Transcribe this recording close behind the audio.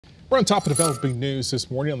We're on top of developing news this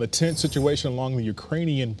morning on the tense situation along the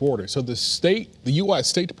Ukrainian border. So the U.S.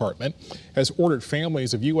 State Department has ordered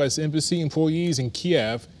families of U.S. Embassy employees in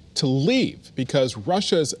Kiev to leave because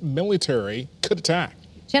Russia's military could attack.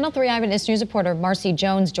 Channel 3 Eyewitness News reporter Marcy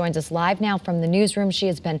Jones joins us live now from the newsroom. She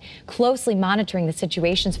has been closely monitoring the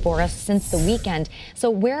situations for us since the weekend. So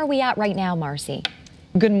where are we at right now, Marcy?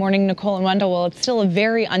 Good morning, Nicole and Wendell. Well, it's still a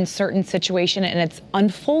very uncertain situation, and it's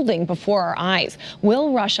unfolding before our eyes.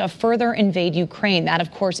 Will Russia further invade Ukraine? That,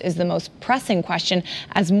 of course, is the most pressing question,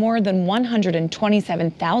 as more than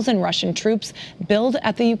 127,000 Russian troops build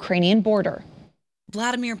at the Ukrainian border.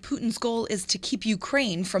 Vladimir Putin's goal is to keep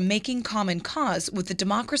Ukraine from making common cause with the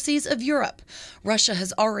democracies of Europe. Russia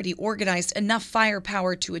has already organized enough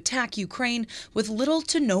firepower to attack Ukraine with little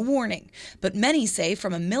to no warning. But many say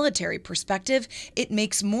from a military perspective, it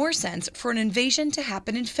makes more sense for an invasion to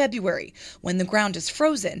happen in February, when the ground is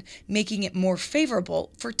frozen, making it more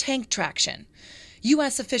favorable for tank traction.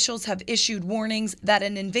 U.S. officials have issued warnings that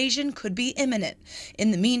an invasion could be imminent.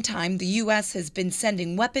 In the meantime, the U.S. has been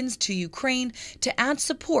sending weapons to Ukraine to add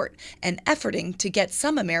support and efforting to get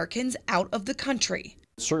some Americans out of the country.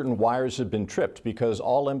 Certain wires have been tripped because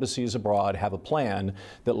all embassies abroad have a plan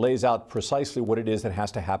that lays out precisely what it is that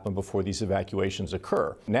has to happen before these evacuations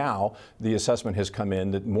occur. Now, the assessment has come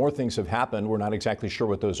in that more things have happened, we're not exactly sure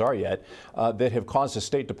what those are yet, that have caused the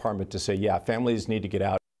State Department to say, yeah, families need to get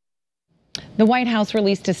out. The White House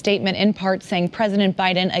released a statement in part saying President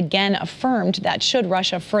Biden again affirmed that should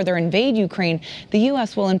Russia further invade Ukraine, the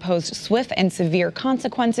U.S. will impose swift and severe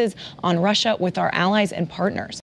consequences on Russia with our allies and partners.